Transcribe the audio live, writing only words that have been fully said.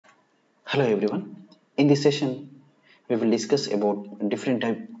Hello everyone. In this session, we will discuss about different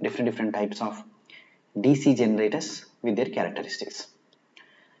types of DC generators with their characteristics.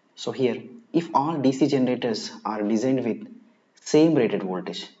 So here, if all DC generators are designed with same rated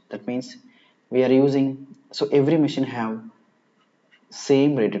voltage, that means we are using, so every machine have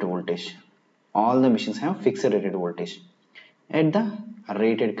same rated voltage. All the machines have fixed rated voltage at the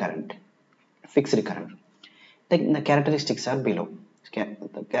rated current, fixed current. The characteristics are below.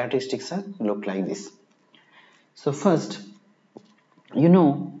 The characteristics are look like this. So you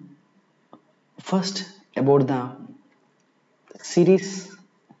know, first about the series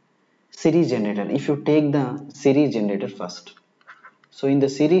series generator. If you take the series generator first, so in the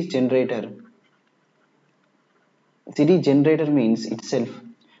series generator means itself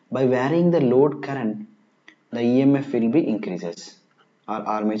by varying the load current, the EMF will be increases, or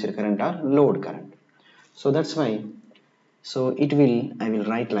armature current or load current. So that's why. So I will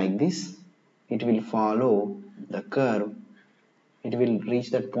write like this. It will follow the curve. It will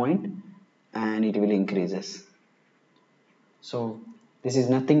reach that point and it will increases. So this is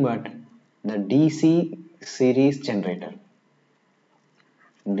nothing but the DC series generator.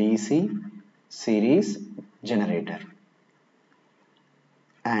 DC series generator.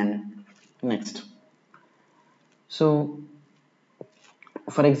 And next. So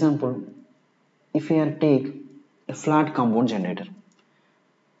for example, if we are take a flat compound generator.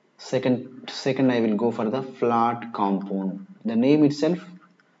 Second I will go for the flat compound. The name itself,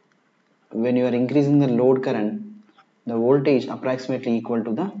 when you are increasing the load current, the voltage approximately equal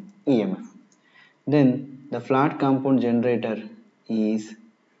to the EMF. Then the flat compound generator is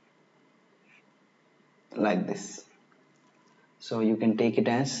like this. So you can take it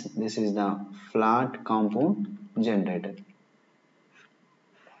as this is the flat compound generator.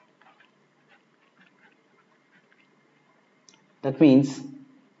 That means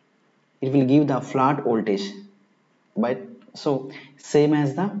it will give the flat voltage, but so same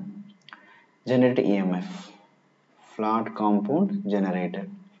as the generator EMF, flat compound generator.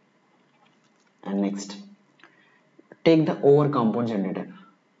 And next, take the over compound generator.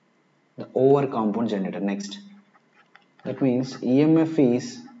 The over compound generator next. That means EMF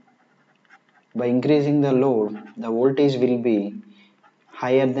is, by increasing the load, the voltage will be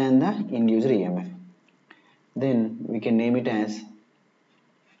higher than the induced EMF. Then we can name it as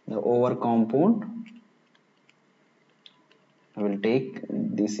the over compound. I will take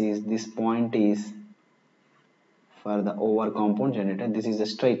this point is for the over compound generator. This is a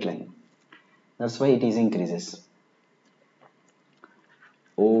straight line. That's why it is increases.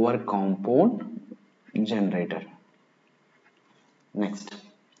 Over compound generator. Next,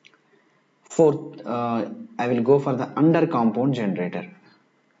 fourth, I will go for the under compound generator.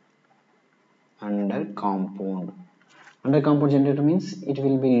 Under compound generator means it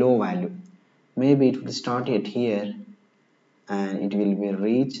will be low value. Maybe it will start at here and it will be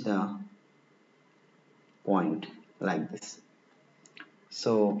reach the point like this.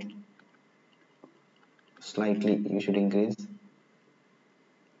 So slightly you should increase,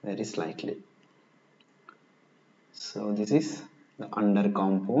 very slightly. So this is the under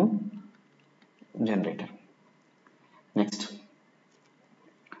compound generator. Next,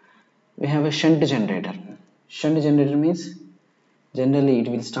 we have a shunt generator. Shunt generator means generally it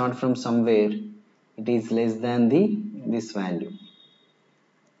will start from somewhere, it is less than this value.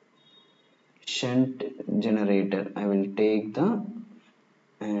 Shunt generator, I will take the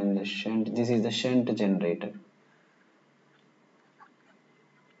shunt, this is the shunt generator.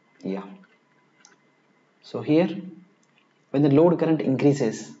 Yeah. So here, when the load current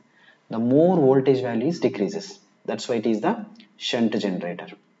increases, the more voltage values decreases. That's why it is the shunt generator.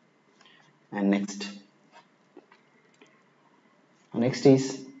 And next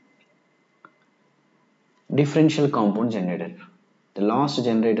is differential compound generator. The last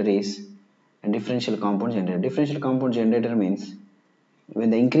generator is a differential compound generator. Differential compound generator means when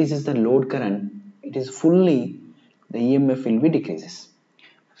the increases the load current, it is fully the EMF will be decreases.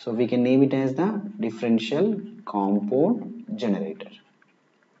 So we can name it as the differential compound generator.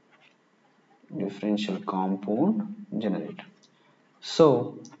 Differential compound generator.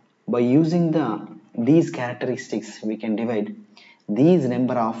 So by using these characteristics, we can divide these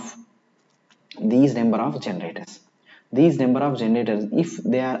number of generators. These number of generators, if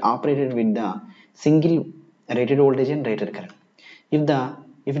they are operated with the single rated voltage and rated current.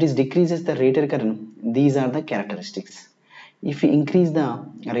 If it is decreases the rated current, these are the characteristics. If we increase the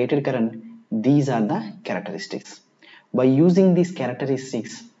rated current, these are the characteristics. By using these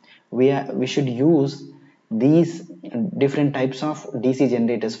characteristics, we should use these different types of DC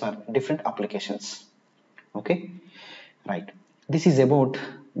generators for different applications. Okay, right. This is about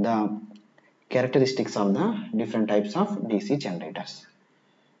the characteristics of the different types of DC generators.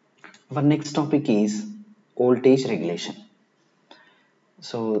 Our next topic is voltage regulation.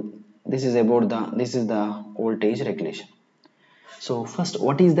 So this is about the voltage regulation. So first,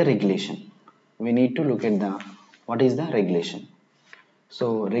 what is the regulation? We need to look at the what is the regulation.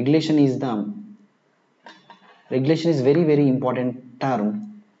 So regulation is very important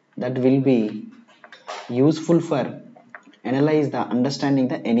term that will be useful for analyze the understanding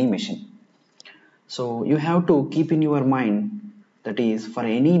the any machine. So you have to keep in your mind, that is, for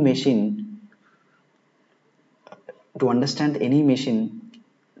any machine, to understand any machine,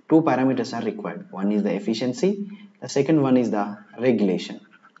 two parameters are required. One is the efficiency, the second one is the regulation.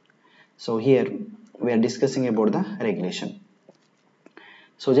 So here we are discussing about the regulation.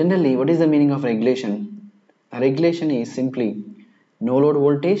 So generally, what is the meaning of regulation? Regulation is simply no load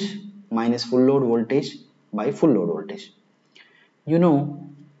voltage minus full load voltage by full load voltage. You know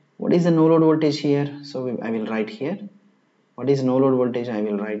what is the no load voltage here? So I will write here. What is no load voltage? I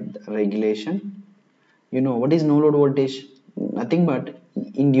will write regulation. You know what is no load voltage? Nothing but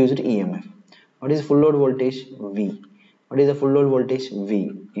induced EMF. What is full load voltage? V. What is the full load voltage?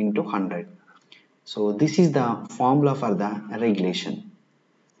 V into 100. So this is the formula for the regulation.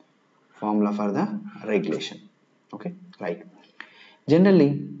 Okay, right.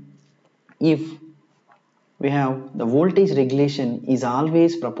 Generally, if we have the voltage regulation is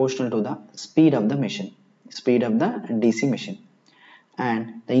always proportional to the speed of the machine, speed of the DC machine,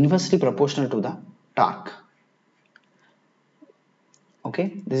 and the inversely proportional to the torque.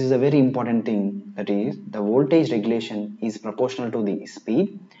 Okay, this is a very important thing, that is the voltage regulation is proportional to the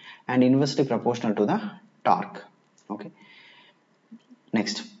speed and inversely proportional to the torque. Okay,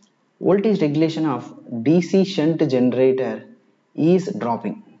 next, voltage regulation of DC shunt generator is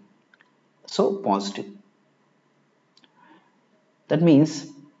dropping, so positive. That means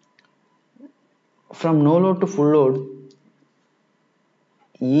from no load to full load,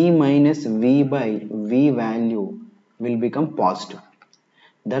 E minus V by V value will become positive.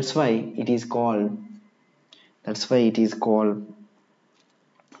 That's why it is called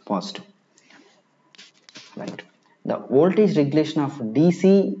positive, right? The voltage regulation of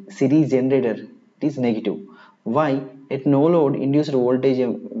DC series generator is negative. Why? At no load, induced voltage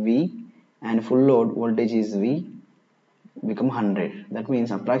V and full load voltage is V become 100. That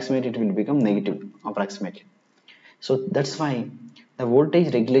means approximately it will become negative approximately. So that's why the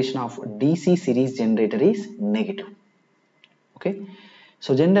voltage regulation of DC series generator is negative. Okay,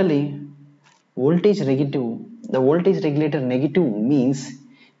 so generally the voltage regulator negative means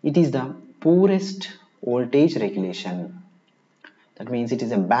it is the poorest voltage regulation. That means it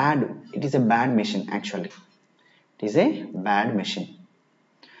is a bad machine. Actually, it is a bad machine.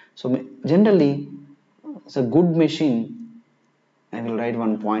 So generally, it's a good machine. I will write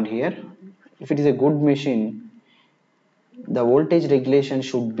one point here. If it is a good machine, the voltage regulation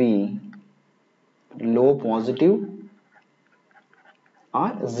should be low positive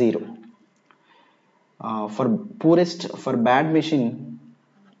or 0. For bad machine,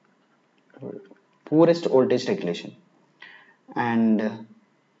 poorest voltage regulation, and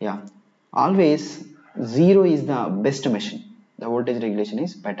yeah, always 0 is the best machine. The voltage regulation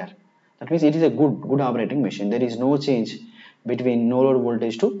is better. That means it is a good operating machine. There is no change between no load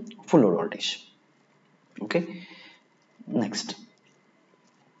voltage to full load voltage. Okay, next,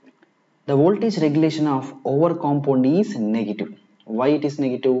 the voltage regulation of overcompound is negative. Why it is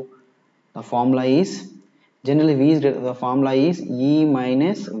negative? The formula is generally the formula is E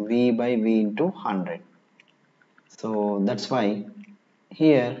minus V by V into 100. So that's why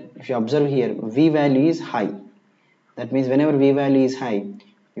here, if you observe here, V value is high. That means whenever V value is high,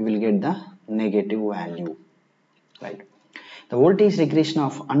 you will get the negative value, right? The voltage regulation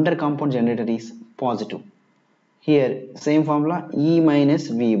of undercompound generator is positive. Here same formula, E minus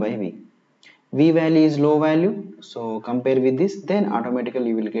V by V. V value is low value, so compare with this, then automatically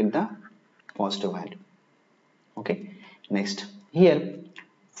you will get the positive value. Okay, next, here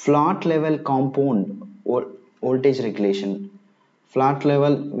flat level compound voltage regulation. Flat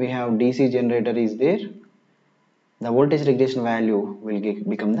level, we have DC generator is there. The voltage regulation value will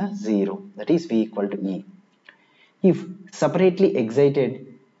become the 0, that is V equal to E. If separately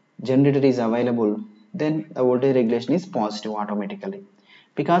excited generator is available, then the voltage regulation is positive automatically,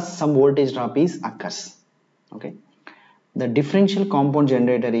 because some voltage drop occurs. Okay, the differential compound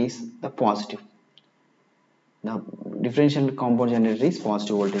generator is the positive. The differential compound generator is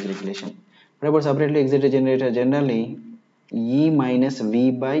positive voltage regulation. What about separately excited generator? Generally E minus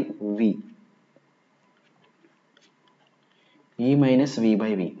V by V. E minus V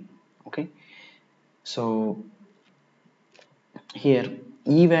by V. Okay, so here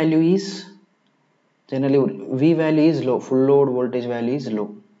E value is Generally V value is low, full load voltage value is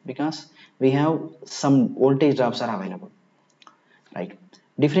low because we have some voltage drops are available, right?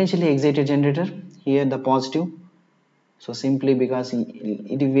 Differentially excited generator, here the positive, so simply because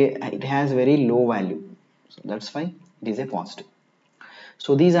it has very low value, so that's why it is a positive.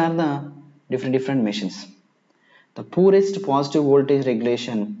 So these are the different machines. The poorest positive voltage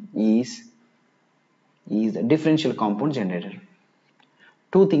regulation is the differential compound generator.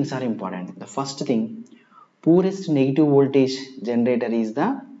 Two things are important. The first thing, poorest negative voltage generator is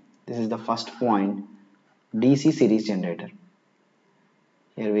this is the first point, DC series generator.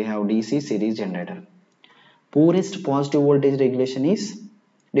 Here we have DC series generator. Poorest positive voltage regulation is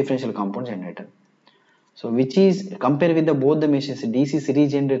differential compound generator. So which is compared with the both the machines, DC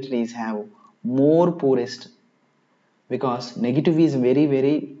series generator is have more poorest because negative is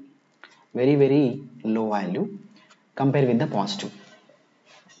very low value compared with the positive.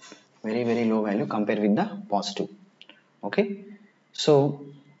 Very low value compared with the positive. Okay, so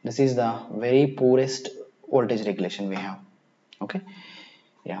this is the very poorest voltage regulation we have. Okay,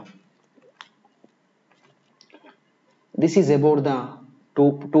 yeah, this is about the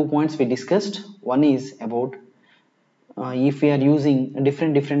two points we discussed. One is about if we are using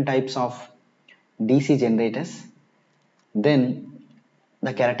different types of DC generators, then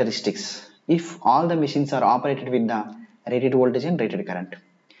the characteristics, if all the machines are operated with the rated voltage and rated current.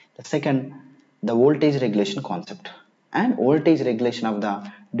 The second, the voltage regulation concept and voltage regulation of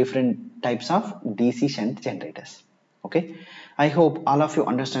the different types of DC shunt generators. Okay, I hope all of you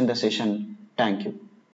understand the session. Thank you.